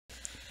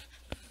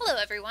Hello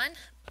everyone,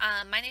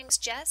 my name is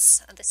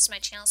Jess. This is my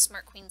channel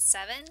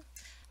Smirkqueen7.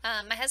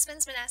 My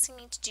husband's been asking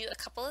me to do a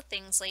couple of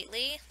things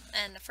lately,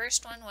 and the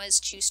first one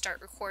was to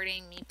start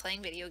recording me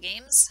playing video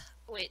games,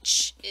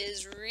 which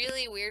is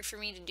really weird for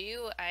me to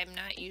do. I'm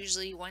not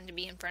usually one to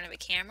be in front of a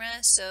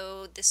camera,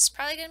 so this is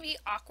probably going to be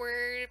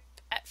awkward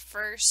at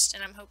first,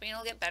 and I'm hoping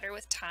it'll get better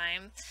with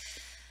time.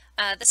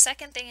 The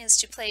second thing is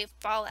to play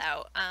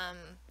Fallout.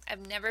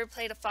 I've never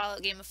played a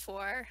Fallout game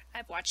before.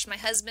 I've watched my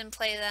husband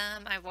play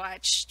them. I've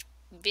watched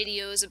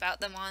videos about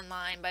them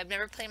online, but I've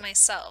never played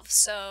myself.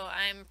 So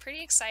I'm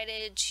pretty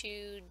excited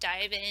to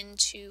dive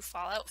into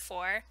Fallout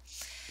 4.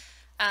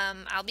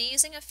 I'll be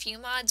using a few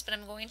mods, but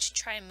I'm going to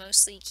try and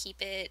mostly keep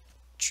it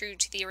true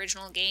to the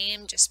original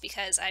game just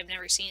because I've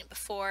never seen it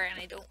before and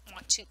I don't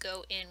want to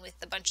go in with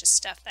a bunch of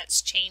stuff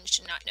that's changed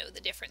and not know the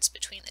difference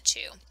between the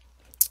two.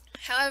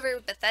 However,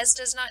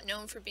 Bethesda's not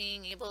known for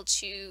being able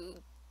to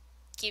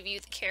give you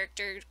the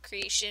character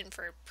creation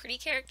for pretty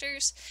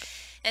characters,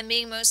 and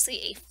being mostly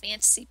a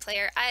fantasy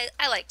player, I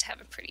like to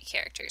have a pretty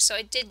character, so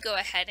I did go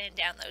ahead and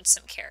download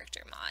some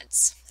character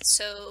mods.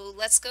 So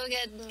let's go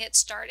ahead and get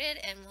started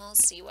and we'll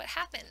see what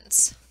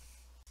happens.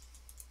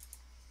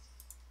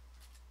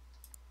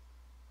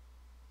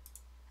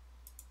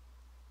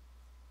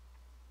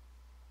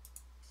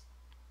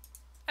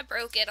 I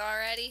broke it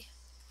already.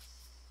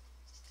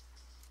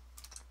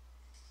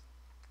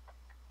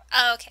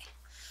 Oh, okay.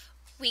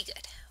 We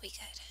good.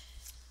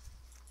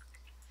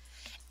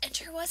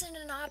 Enter wasn't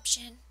an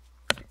option.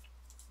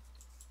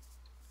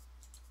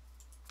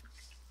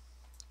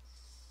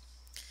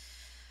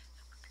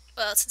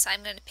 Well, since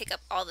I'm going to pick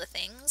up all the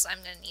things,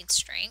 I'm going to need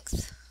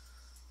strength.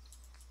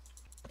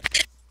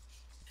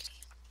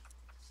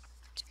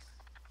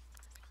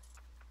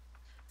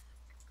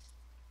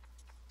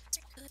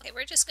 Okay,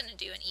 we're just going to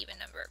do an even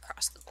number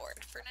across the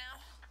board for now.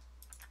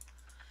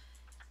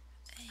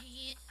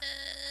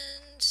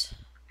 And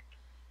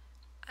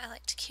I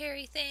like to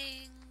carry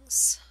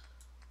things.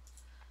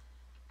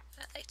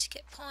 I like to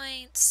get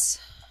points.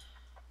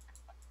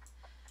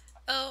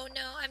 Oh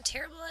no, I'm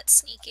terrible at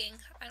sneaking.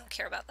 I don't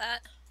care about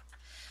that.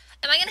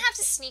 Am I gonna have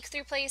to sneak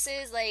through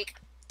places? Like,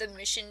 the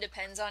mission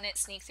depends on it,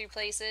 sneak through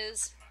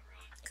places?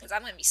 Because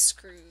I'm gonna be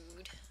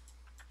screwed.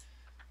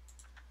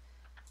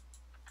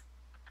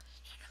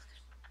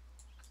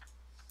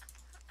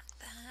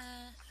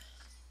 That.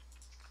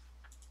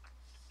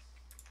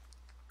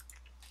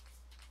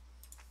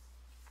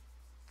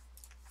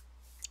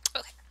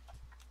 Okay.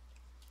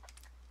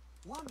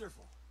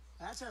 Wonderful.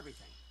 That's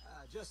everything.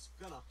 Just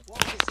gonna walk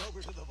this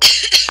over to the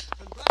vault.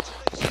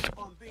 Congratulations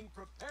on being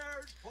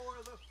prepared for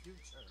the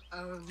future.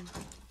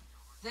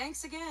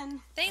 Thanks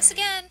again. Thanks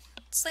again.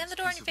 Slam the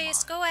door in your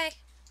face. Go away.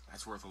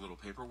 That's worth a little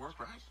paperwork,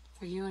 right?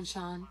 For you and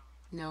Sean,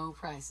 no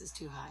price is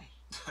too high.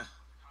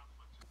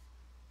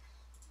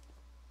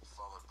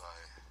 Followed by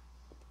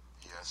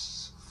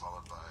yes,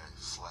 followed by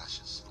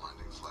flashes,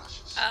 blinding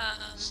flashes.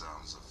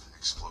 Sounds of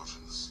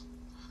explosions.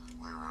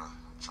 We're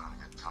trying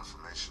to get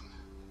confirmation.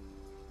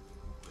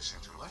 We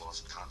seem to have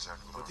lost contact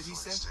with our filling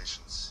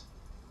stations.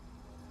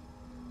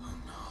 Oh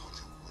no.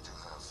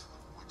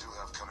 We do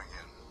have coming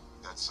in.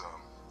 That's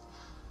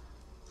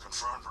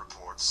confirmed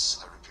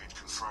reports. I repeat,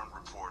 confirmed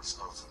reports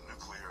of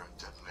nuclear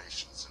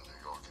detonations in New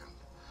York and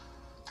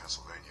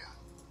Pennsylvania.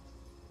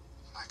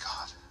 My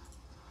God.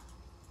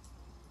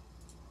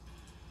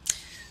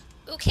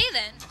 Okay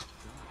then.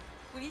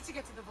 We need to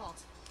get to the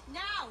vault.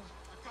 Now!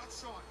 I've got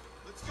Sean.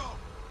 Let's go.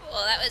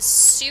 Well, that was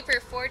super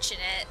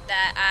fortunate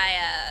that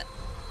I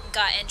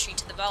got entry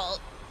to the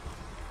vault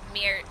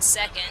mere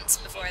seconds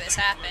before this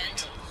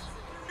happened.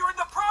 You're in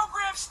the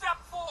program, step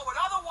forward.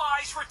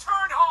 Otherwise,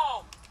 return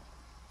home.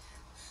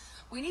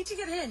 We need to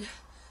get in.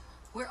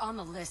 We're on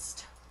the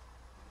list.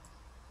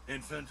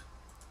 Infant,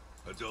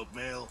 adult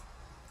male,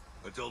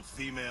 adult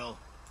female.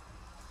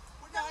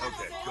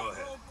 Okay, go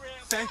ahead.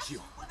 Thank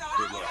you.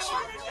 Good luck, sir.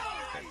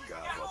 Thank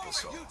God help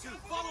us all. You two,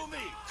 follow me.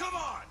 Come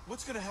on.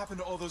 What's gonna happen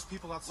to all those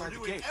people outside the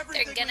gate?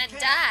 They're gonna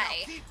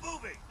die. Keep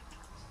moving.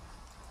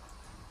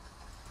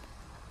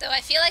 Though I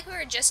feel like we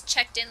were just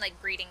checked in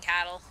like breeding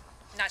cattle.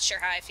 Not sure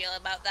how I feel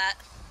about that.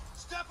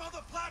 Step on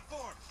the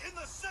platform in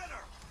the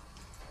center.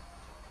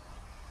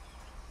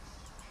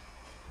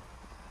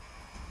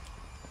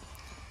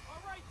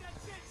 All right,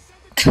 that's it. Send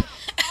it down.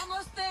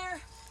 Almost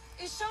there.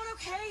 Is Sean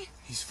okay?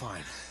 He's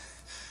fine.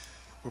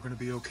 We're gonna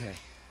be okay.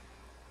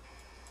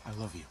 I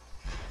love you.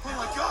 Oh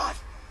my God!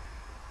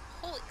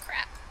 Holy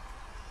crap.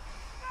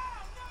 No!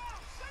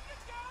 Send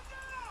it down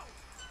now!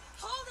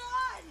 Hold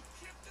on!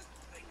 Can't this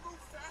thing move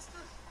faster?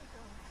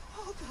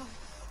 Oh God.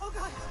 Oh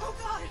God. Oh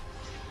God.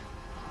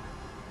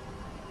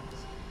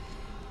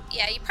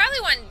 Yeah, you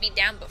probably wanted to be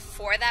down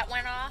before that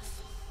went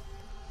off.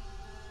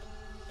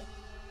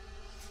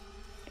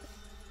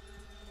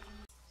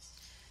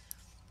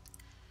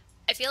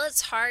 I feel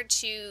it's hard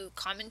to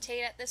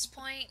commentate at this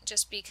point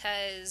just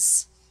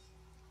because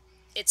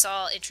it's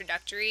all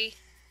introductory,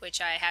 which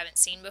I haven't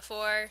seen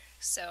before,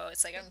 so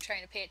it's like I'm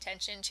trying to pay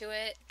attention to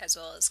it as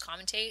well as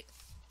commentate.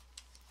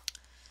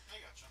 I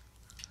gotcha.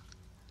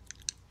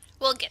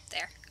 We'll get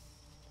there.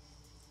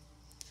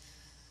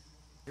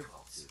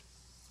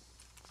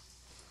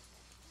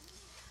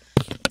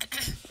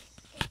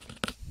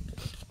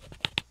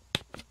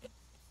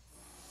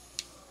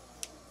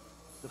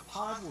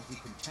 will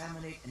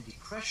decontaminate and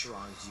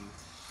depressurize you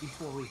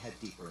before we head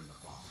deeper in the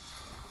vault.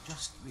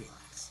 Just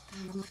relax.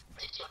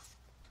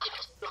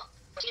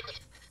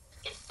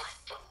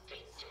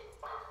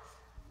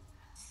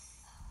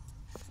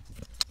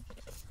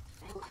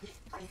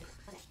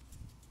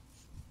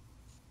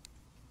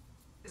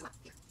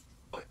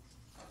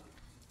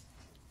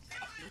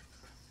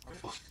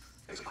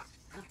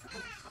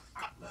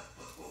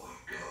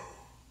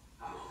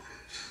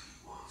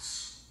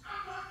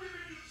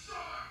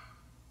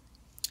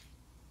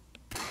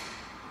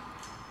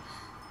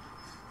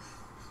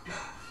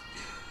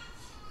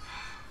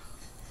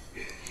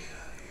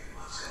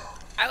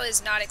 I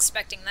was not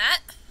expecting that.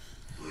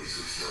 Please,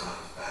 we still have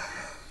a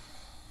backup.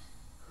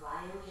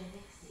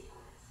 Cryogenic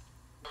sequence.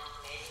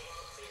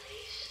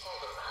 Release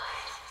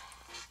override.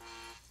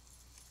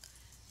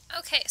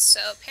 Okay, so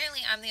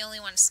apparently I'm the only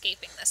one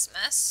escaping this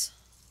mess.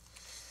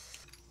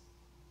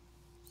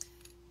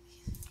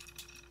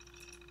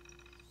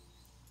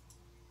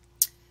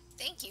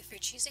 Thank you for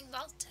choosing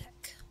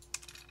Vault-Tec,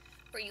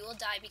 where you will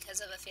die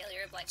because of a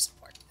failure of life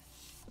support.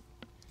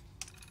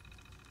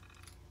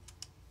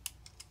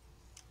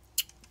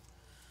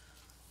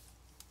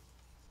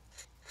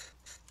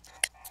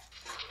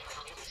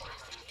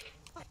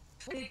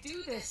 They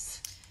do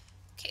this.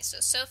 Okay,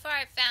 so far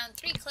I've found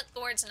 3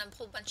 clipboards and a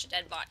whole bunch of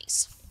dead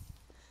bodies.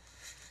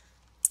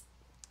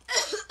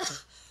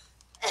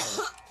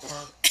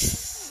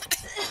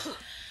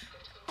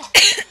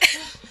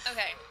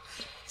 Okay.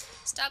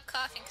 Stop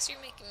coughing because you're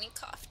making me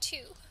cough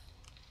too.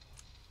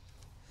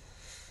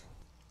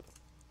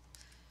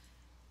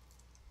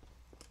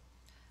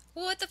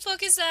 What the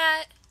fuck is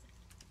that?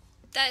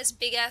 That is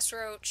big ass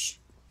roach.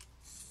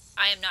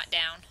 I am not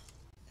down.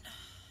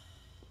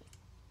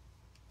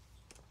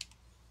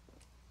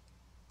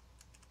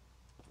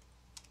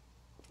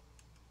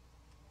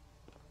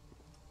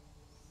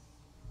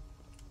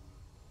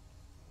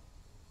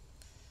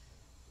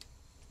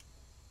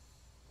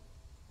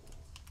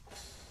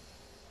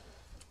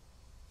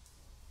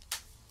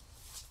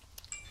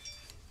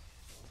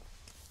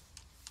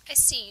 I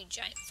see you,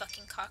 giant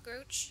fucking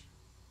cockroach.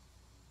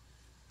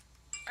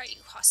 Are you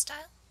hostile?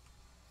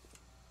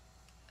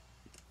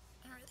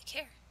 I don't really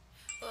care.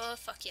 Oh,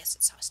 fuck yes,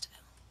 it's hostile.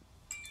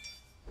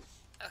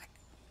 Okay.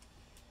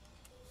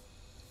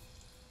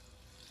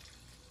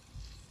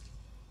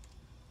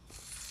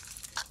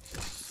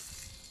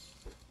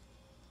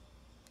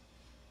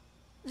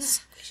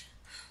 Squish.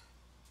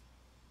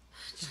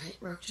 Giant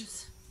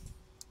roaches.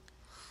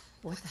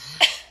 What the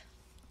heck?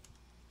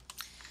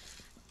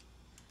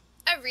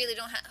 I really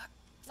don't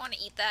want to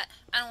eat that.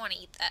 I don't want to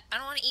eat that. I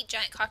don't want to eat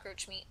giant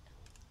cockroach meat.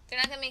 They're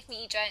not going to make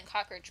me eat giant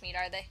cockroach meat,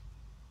 are they?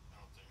 I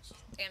don't think so.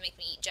 They're going to make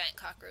me eat giant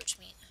cockroach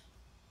meat.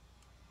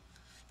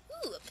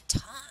 Ooh, a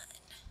baton.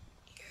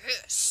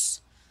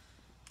 Yes.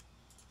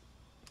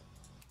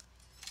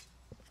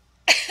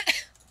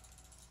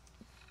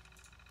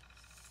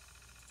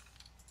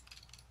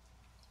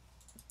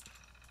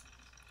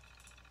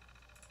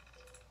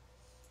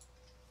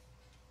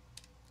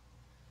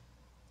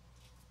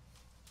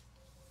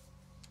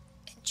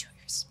 Enjoy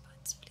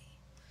responsibly.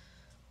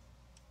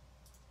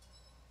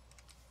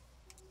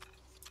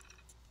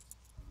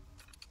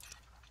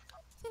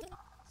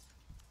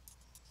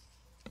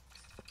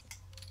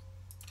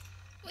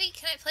 Wait,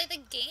 can I play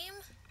the game?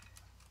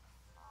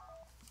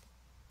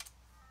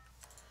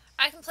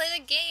 I can play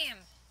the game.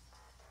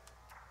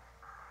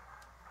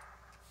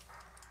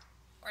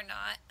 Or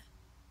not.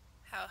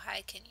 How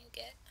high can you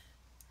get?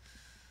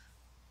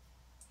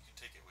 You can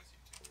take it with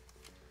you too.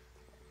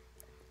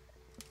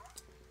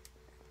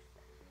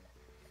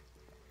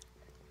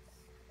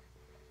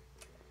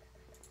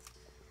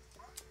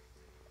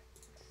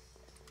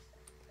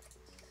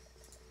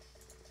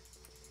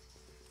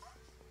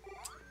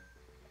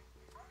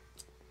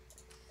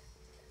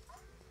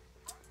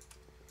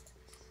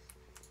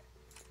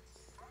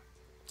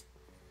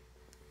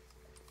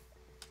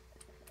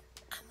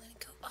 I'm gonna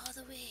go all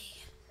the way.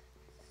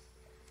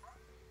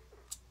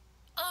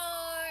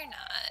 Or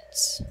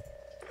not.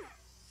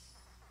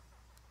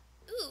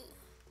 Ooh.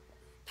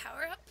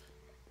 Power up.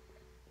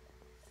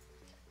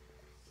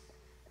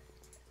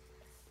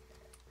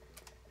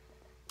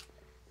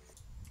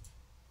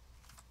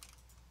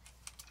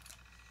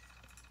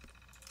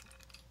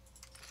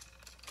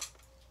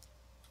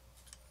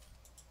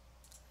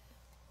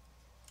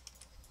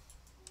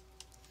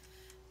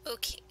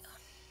 Okay.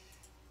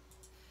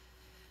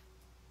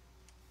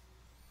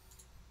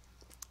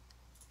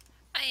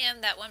 I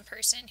am that one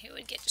person who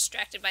would get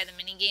distracted by the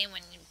minigame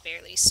when you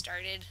barely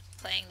started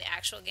playing the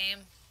actual game.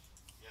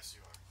 Yes,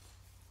 you are.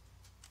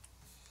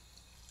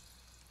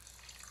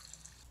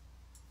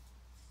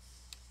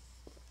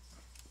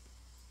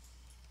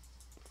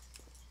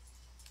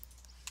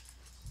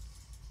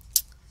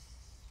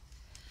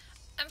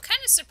 I'm kind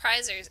of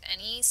surprised there's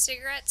any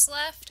cigarettes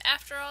left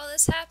after all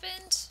this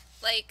happened.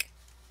 Like,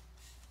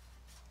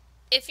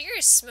 if you're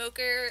a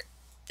smoker,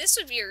 this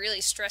would be a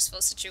really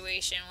stressful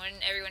situation.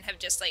 Wouldn't everyone have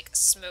just, like,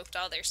 smoked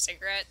all their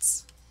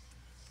cigarettes?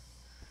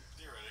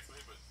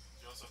 Theoretically, but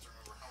you also have to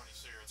remember how many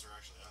cigarettes are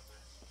actually out there.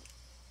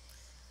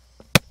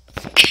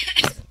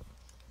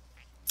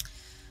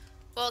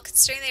 Well,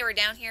 considering they were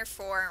down here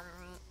for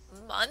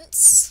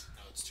months.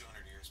 No, it's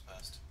 200 years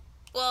past.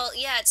 Well,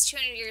 yeah, it's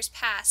 200 years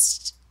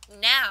past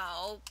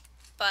now,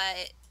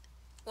 but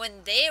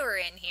when they were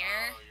in here.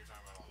 Oh, you're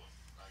talking about all of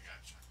them. I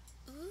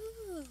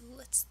gotcha. Ooh,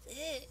 what's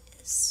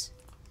this?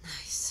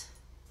 Nice.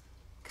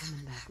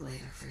 Coming back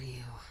later for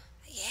you.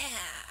 Yeah.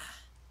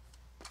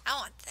 I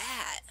want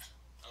that.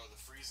 Oh, the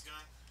freeze gun?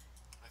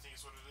 I think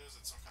it's what it is.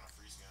 It's some kind of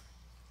freeze gun.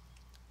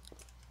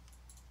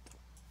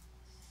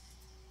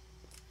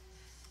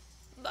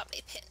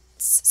 Bobby pins.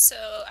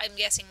 So I'm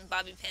guessing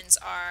bobby pins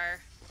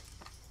are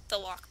the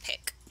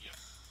lockpick. Yeah.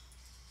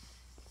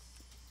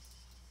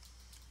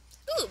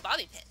 Ooh,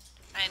 bobby pin.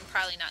 I'm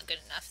probably not good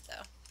enough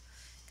though,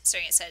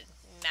 considering it said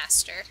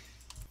master.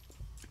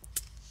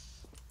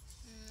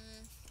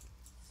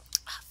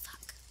 Oh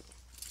fuck.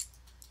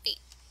 Wait.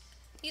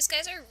 These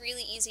guys are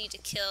really easy to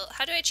kill.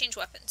 How do I change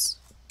weapons?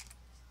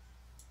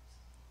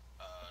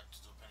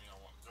 Depending on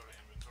what. Go to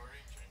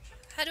inventory, change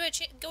it. How do I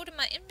go to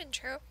my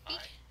inventory? I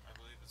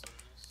believe is what it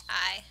is.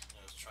 I.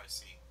 No, let's try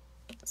C.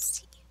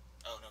 See.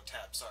 Oh, no,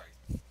 tab, sorry.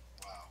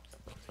 Wow.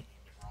 I'm thinking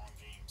the wrong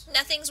games.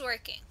 Nothing's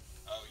working.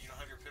 Oh, you don't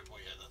have your Pip-Boy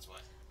yet, that's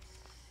why.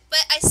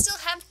 But I still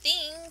have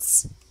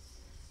things.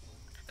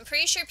 I'm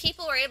pretty sure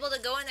people were able to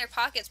go in their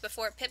pockets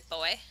before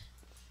Pip-Boy.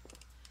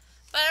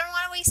 But I don't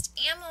want to waste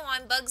ammo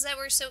on bugs that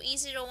were so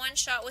easy to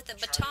one-shot with a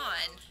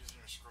baton. Using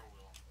your scroll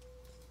wheel.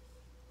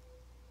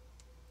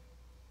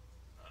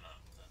 No, no,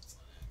 that's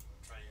not it.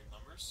 Try your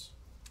numbers.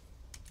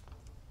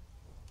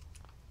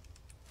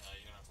 No,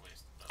 you don't have to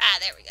waste. No. Ah,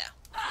 there we go.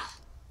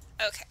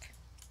 Okay.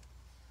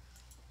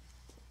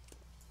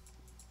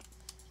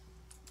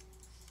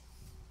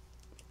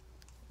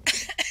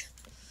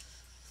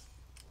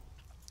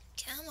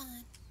 Come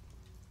on.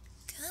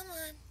 Come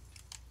on.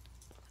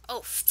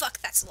 Oh, fuck,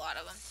 that's a lot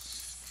of them.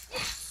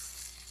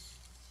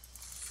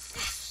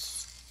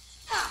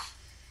 Ah!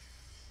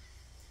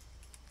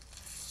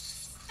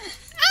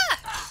 Oh.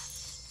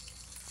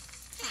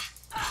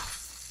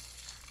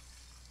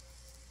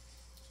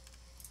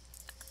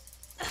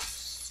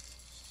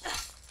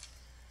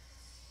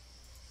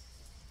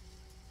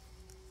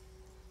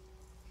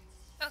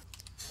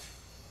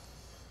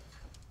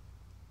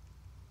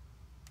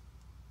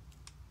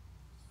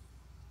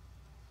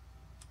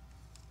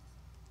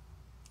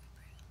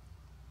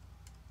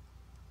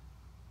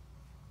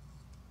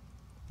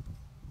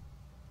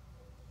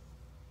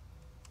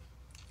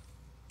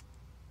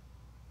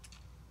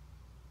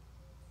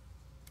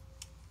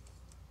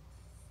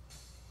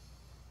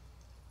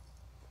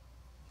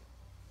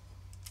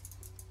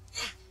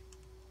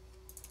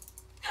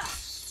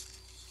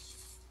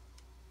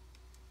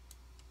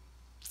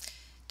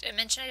 Did I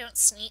mention I don't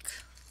sneak?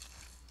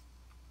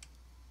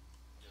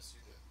 Yes,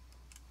 you did.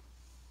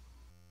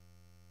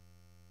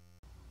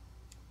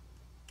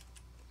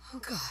 Oh,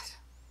 God.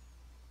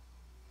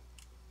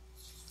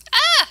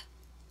 Ah!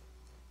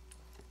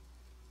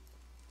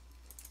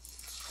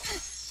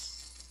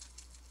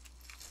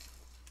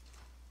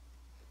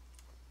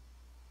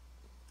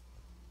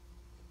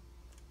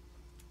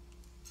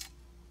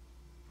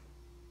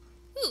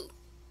 Ooh.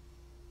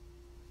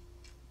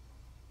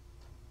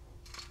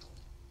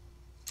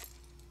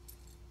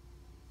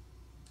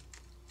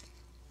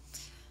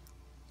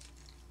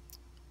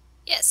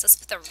 Yes, let's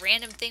put the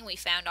random thing we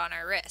found on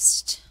our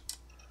wrist.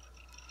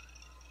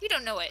 We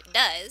don't know what it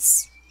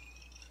does.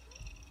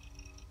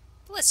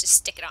 But let's just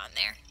stick it on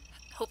there.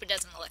 Hope it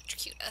doesn't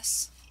electrocute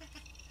us.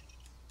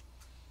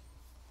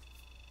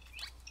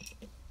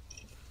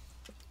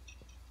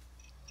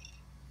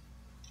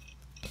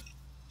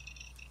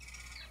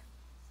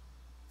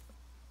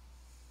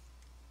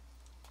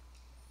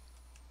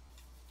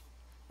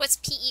 What's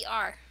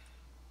PER?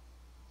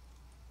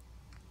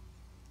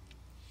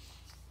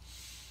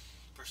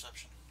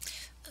 Perception.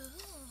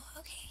 Ooh,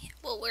 okay.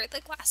 We'll wear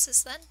the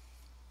glasses then.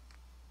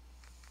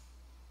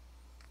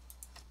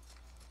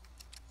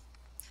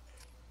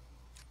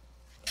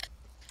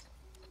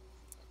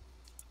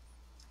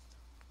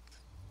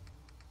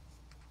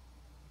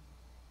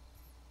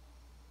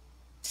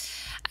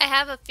 I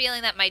have a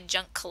feeling that my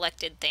junk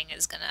collected thing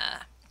is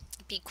gonna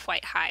be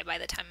quite high by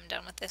the time I'm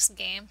done with this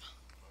game.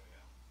 Oh,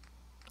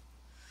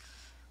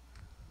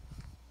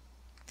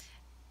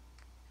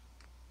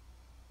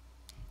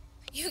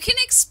 yeah. You can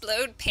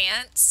explode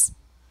pants?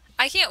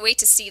 I can't wait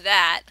to see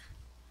that.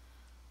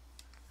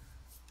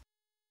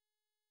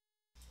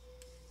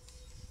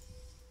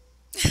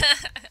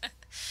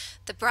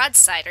 The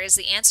broadsider is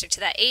the answer to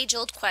that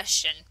age-old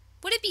question.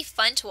 Would it be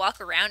fun to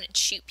walk around and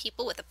shoot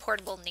people with a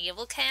portable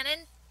naval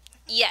cannon?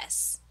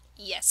 Yes.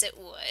 Yes, it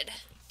would.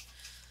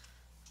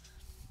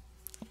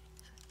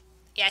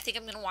 Yeah, I think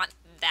I'm going to want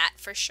that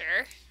for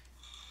sure.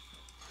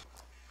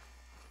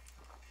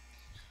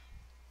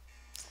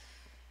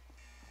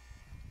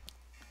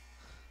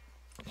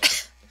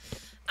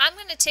 I'm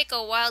going to take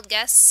a wild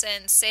guess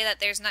and say that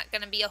there's not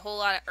going to be a whole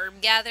lot of herb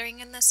gathering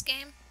in this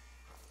game.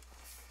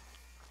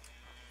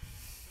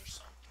 There's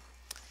some.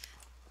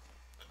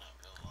 But not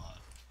real lot.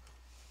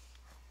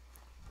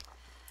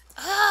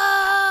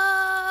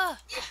 Ah!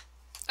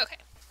 Okay.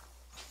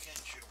 You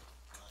can't shoot them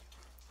with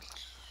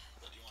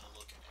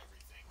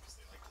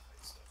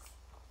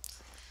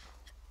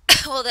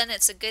Well, then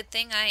it's a good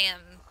thing I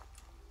am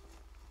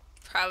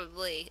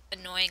probably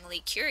annoyingly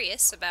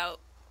curious about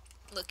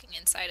looking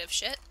inside of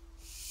shit.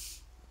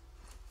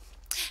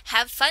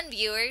 Have fun,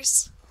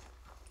 viewers.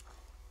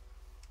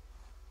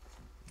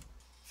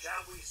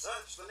 Shall we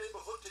search the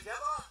neighborhood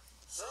together?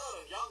 Sir,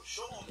 young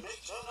Sean may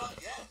turn up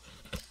yet.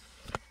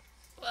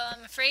 Well,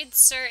 I'm afraid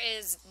Sir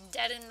is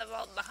dead in the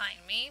vault behind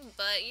me,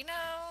 but you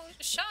know,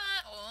 Sean,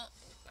 well,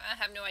 I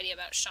have no idea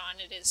about Sean.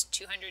 It is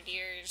 200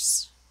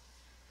 years.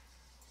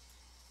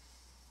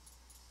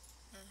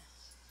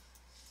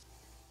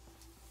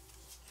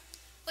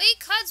 Wait,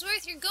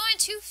 Codsworth, you're going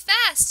too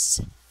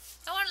fast.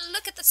 I want to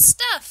look at the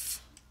stuff.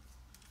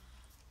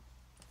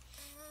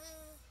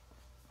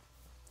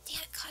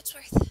 Damn it,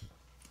 Codsworth.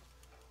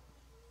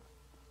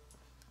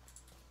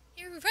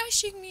 You're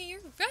rushing me,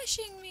 you're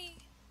rushing me.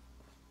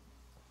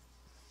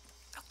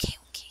 Okay,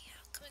 I'll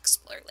come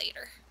explore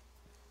later.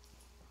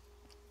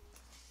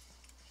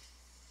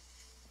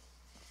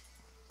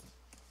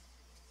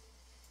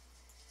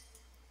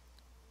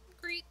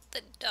 Greet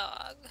the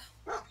dog.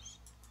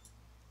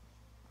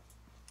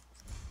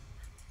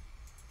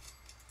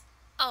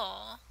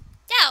 Aw,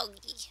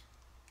 doggy.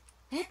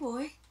 Hey,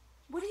 boy.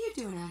 What are you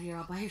doing out here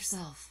all by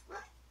yourself?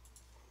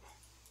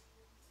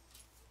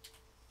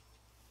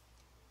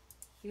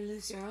 You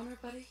lose your owner,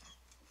 buddy?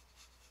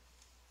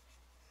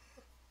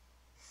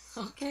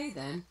 Okay,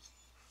 then.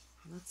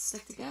 Let's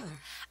stick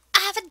together. I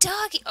have a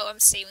doggy. Oh, I'm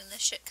saving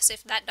this shit, because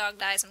if that dog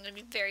dies, I'm going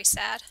to be very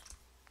sad.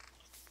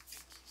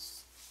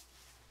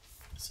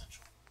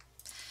 Essential.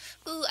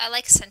 Ooh, I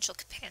like essential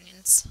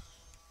companions.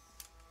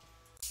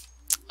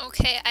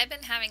 Okay, I've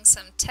been having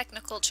some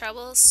technical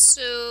troubles,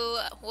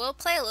 so we'll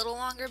play a little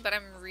longer, but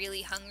I'm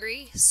really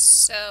hungry,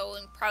 so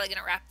I'm probably going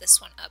to wrap this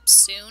one up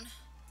soon.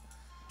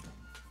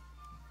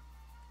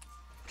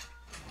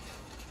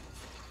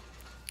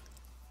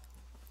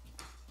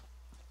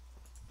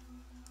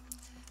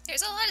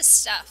 There's a lot of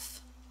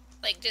stuff,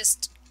 like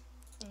just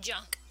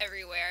junk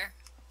everywhere,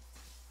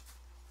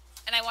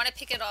 and I want to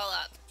pick it all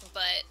up,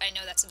 but I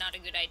know that's not a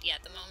good idea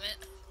at the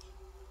moment.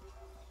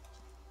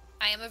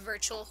 I am a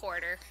virtual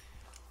hoarder.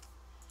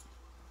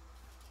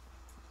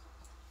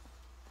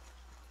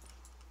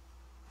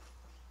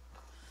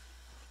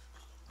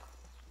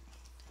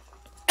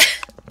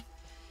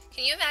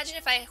 Can you imagine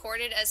if I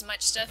hoarded as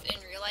much stuff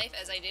in real life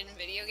as I did in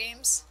video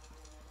games?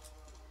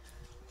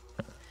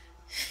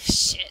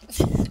 Shit.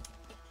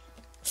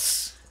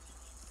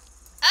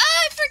 Ah,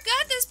 I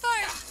forgot this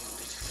part!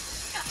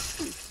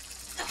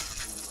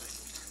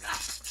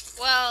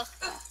 Well,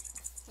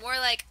 more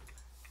like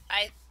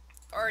I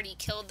already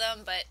killed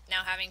them, but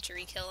now having to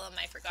re-kill them,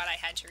 I forgot I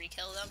had to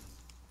re-kill them.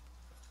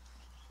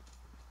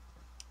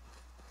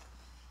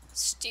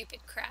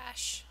 Stupid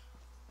crash.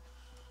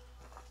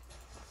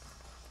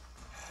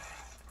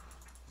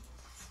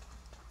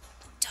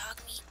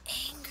 Dog me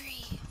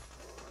angry.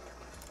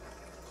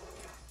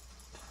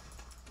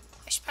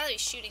 I should probably be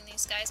shooting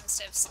these guys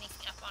instead of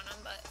sneaking up on them,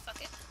 but fuck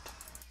it.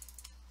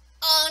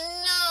 Oh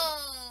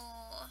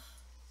no!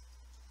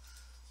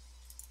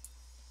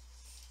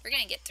 We're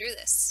gonna get through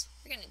this.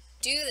 We're gonna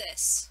do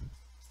this.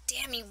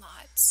 Damn you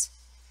mods.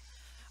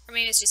 Or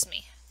maybe it's just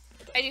me.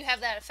 I do have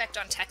that effect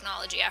on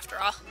technology after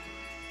all.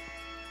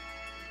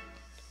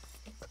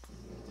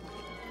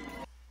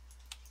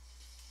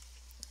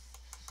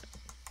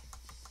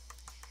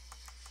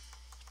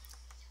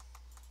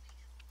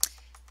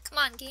 Come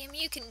on, game,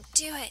 you can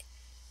do it.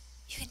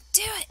 You can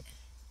do it.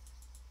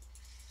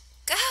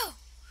 Go.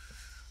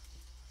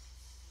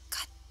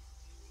 God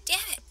damn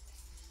it.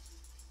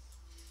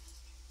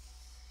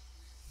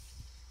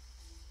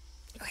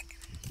 Okay.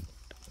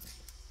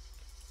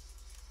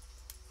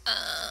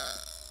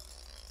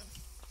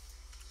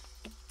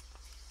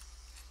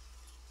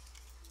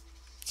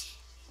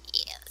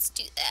 Yeah, let's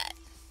do that.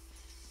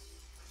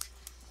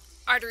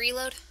 R to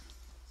reload.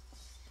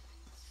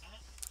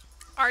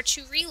 R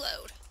to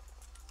reload.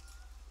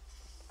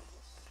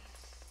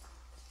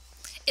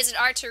 Is it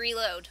R to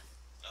reload?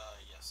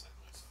 Yes, I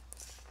believe so.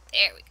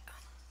 There we go.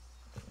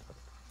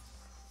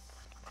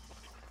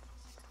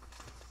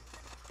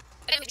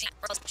 We'll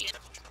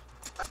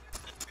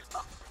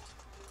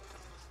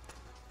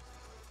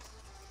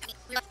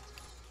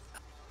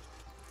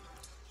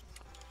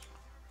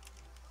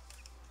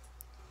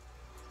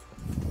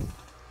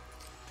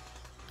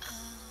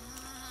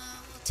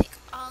take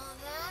all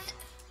of that.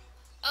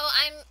 Oh,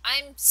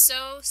 I'm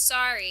so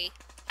sorry.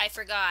 I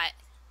forgot.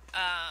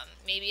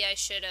 Maybe I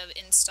should have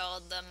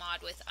installed the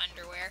mod with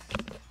underwear.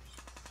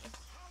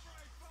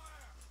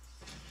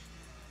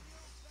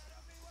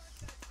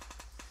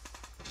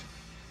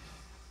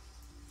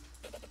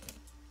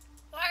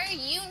 Why are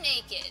you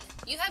naked?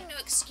 You have no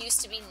excuse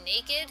to be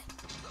naked.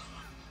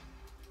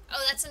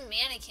 Oh, that's a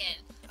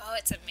mannequin. Oh,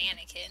 it's a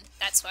mannequin.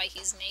 That's why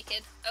he's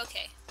naked.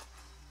 Okay.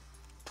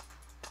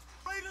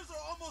 Raiders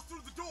are almost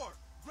through the door.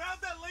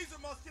 Grab that laser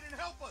musket and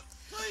help us,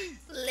 please.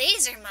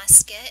 Laser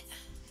musket?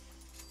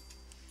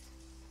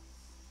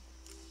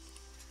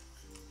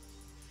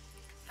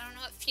 I don't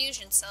know what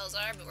fusion cells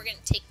are, but we're gonna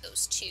take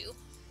those two.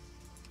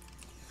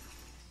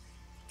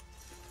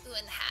 Ooh,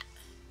 in the hat.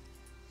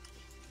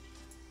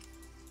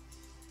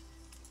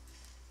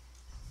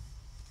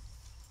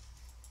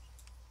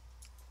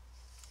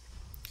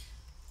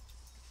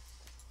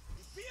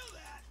 You feel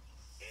that?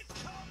 It's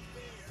called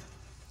fear.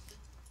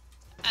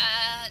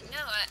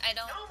 No, I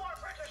don't. No more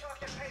British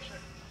occupation.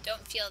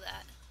 Don't feel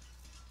that.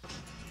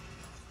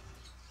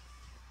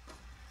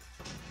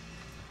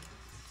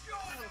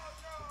 Oh,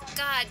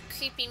 God,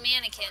 creepy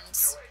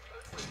mannequins.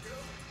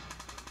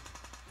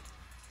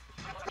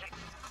 Okay.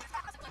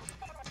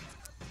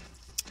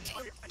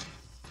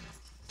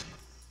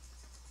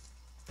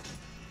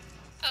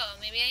 Oh,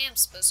 maybe I am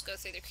supposed to go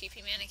through the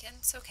creepy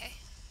mannequins. Okay.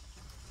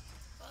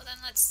 Well, then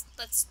let's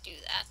do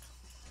that.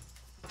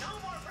 No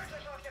more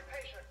British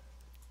occupation.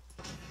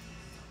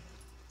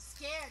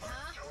 Scared,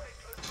 huh?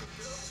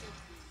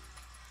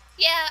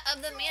 Yeah,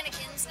 of the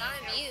mannequins, not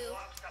of you.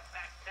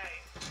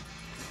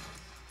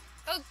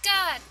 Oh,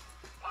 God.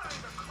 Find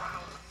the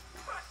crowd.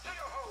 Back to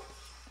your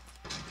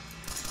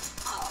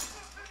homes.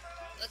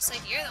 Looks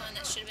like you're the one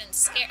that should have been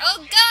scared. Oh,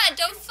 God,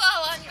 don't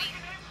fall on me.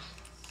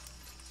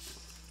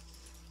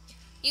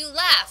 You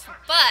laugh,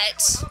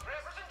 but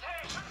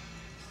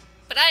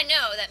I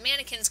know that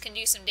mannequins can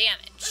do some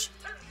damage.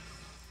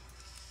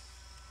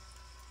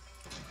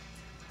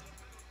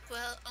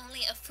 Well,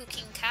 only a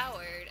fucking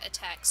coward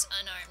attacks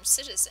unarmed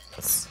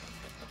citizens.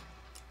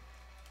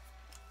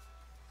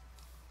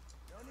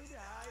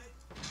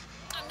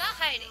 I'm not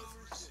hiding.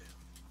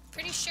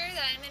 Pretty sure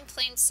that I'm in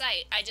plain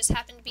sight. I just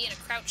happen to be in a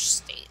crouch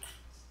state.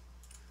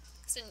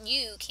 So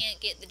you can't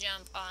get the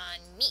jump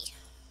on me.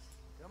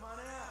 Come on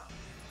out.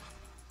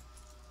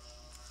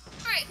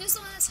 Alright, who's the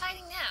one that's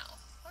hiding now?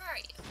 Where are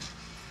you?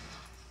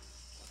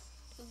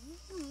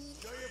 Ooh.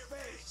 Show your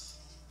face.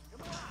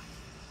 Come on. I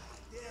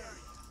dare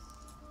you.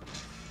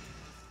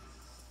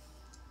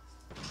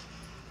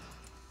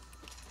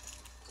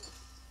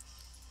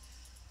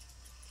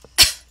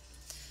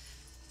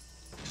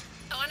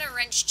 I want a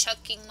wrench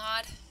chucking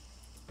mod.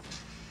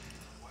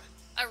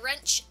 A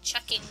wrench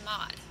chucking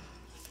mod.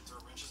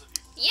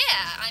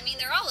 Yeah, I mean,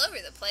 they're all over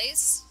the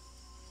place.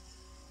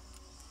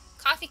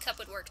 Coffee cup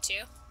would work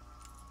too.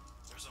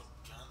 There's a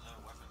gun,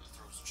 a weapon that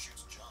throws and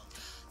shoots junk.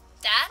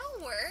 That'll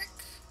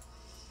work.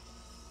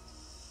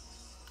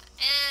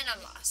 And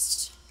I'm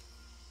lost.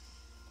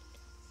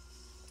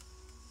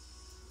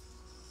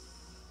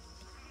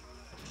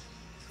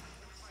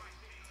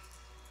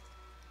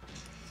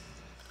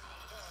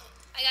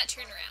 I got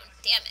turned around.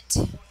 Damn it.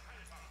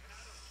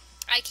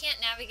 I can't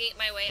navigate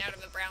my way out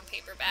of a brown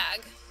paper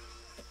bag.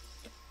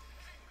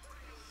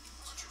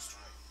 It's a true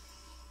story.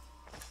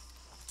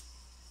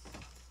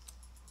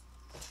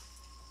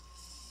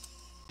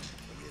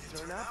 When you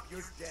turn up,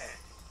 you're dead.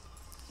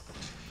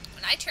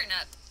 When I turn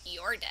up,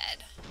 you're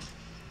dead.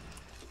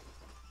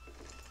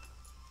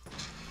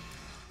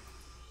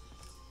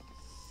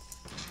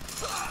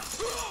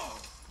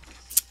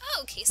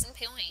 Oh, case in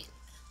point.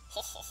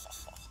 Ho ho ho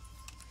ho.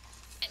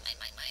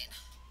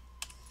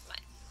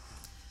 Mine.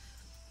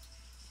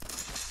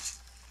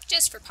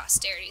 Just for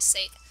posterity's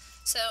sake.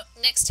 So,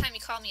 next time you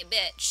call me a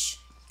bitch,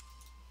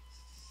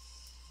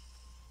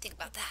 think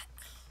about that.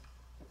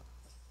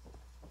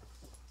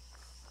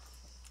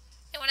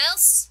 Anyone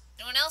else?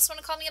 Anyone else want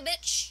to call me a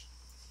bitch?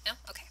 No?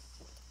 Okay.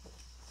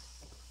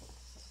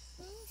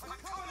 I'm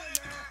coming in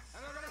there,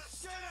 and they're gonna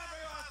shit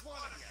every last one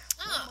of you.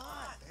 Oh. Come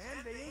on,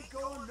 man. They ain't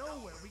going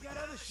nowhere. We got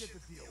other shit to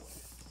deal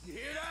with. You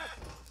hear that?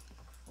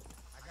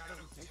 I gotta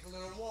go take a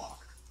little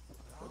walk.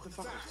 What the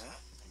fuck is that?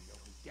 And you'll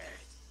be dead.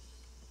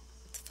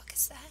 What the fuck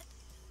is that?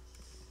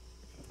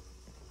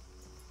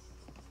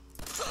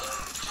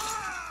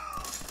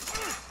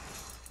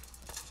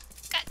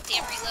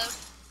 Goddamn reload.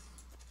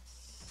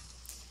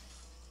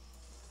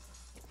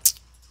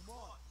 Come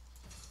on.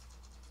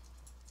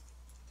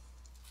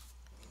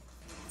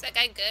 Is that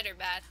guy good or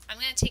bad? I'm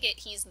gonna take it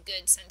he's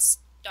good since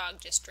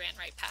dog just ran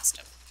right past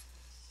him.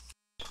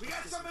 We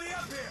got somebody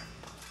up here.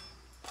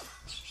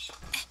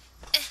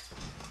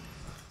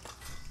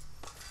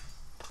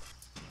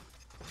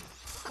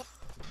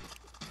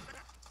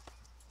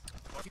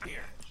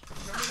 Here,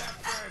 show me that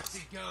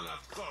fancy gun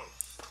up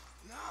close.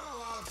 Not a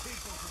lot of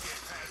people can get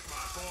past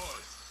my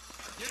boys.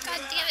 Give me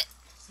God that. damn it.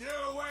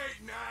 Still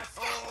waiting,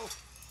 asshole.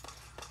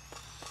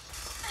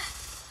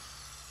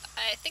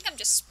 I think I'm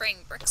just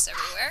spraying bricks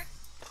everywhere.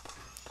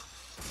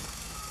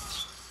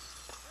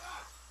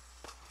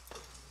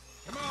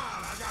 Come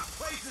on, I got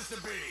places to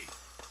be.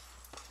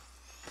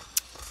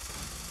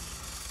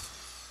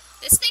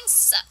 This thing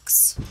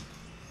sucks.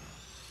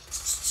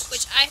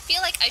 Which I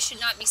feel like I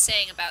should not be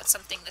saying about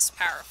something this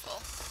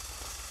powerful.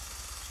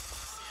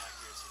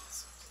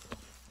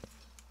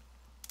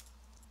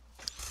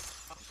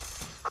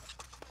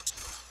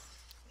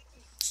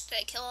 Did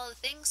I kill all the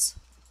things?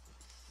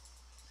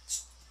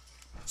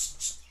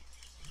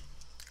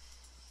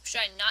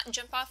 Should I not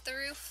jump off the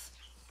roof?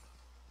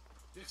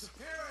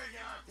 Disappearing,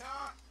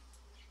 Doc.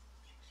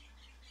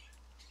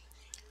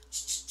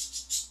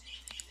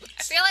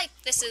 I feel like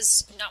this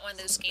is not one of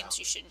those games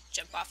you should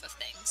jump off of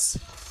things.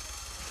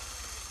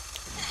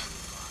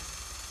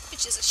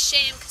 which is a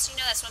shame because you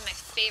know that's one of my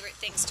favorite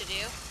things to do.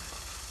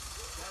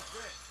 That's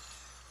it.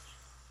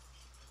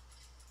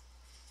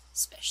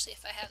 Especially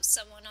if I have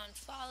someone on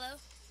follow.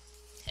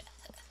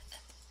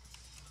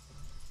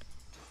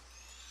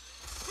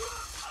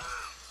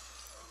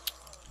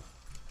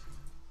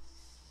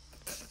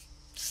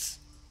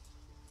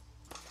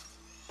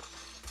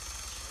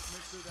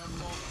 Make sure that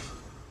ball.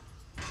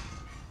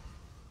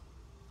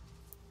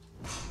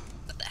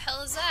 What the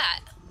hell is that?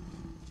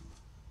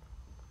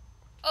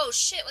 Oh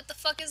shit, what the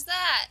fuck is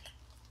that?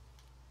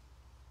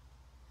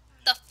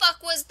 The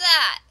fuck was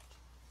that?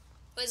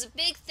 It was a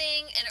big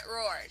thing and it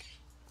roared.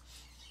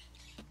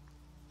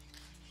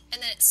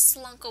 And then it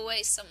slunk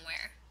away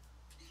somewhere.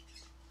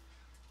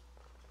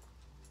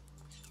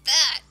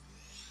 That!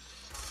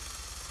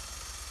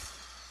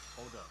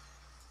 Hold up.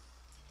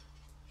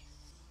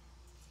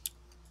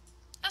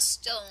 I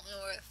still don't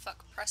know where the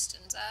fuck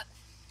Preston's at.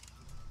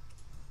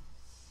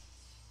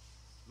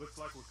 Looks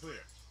like we're clear.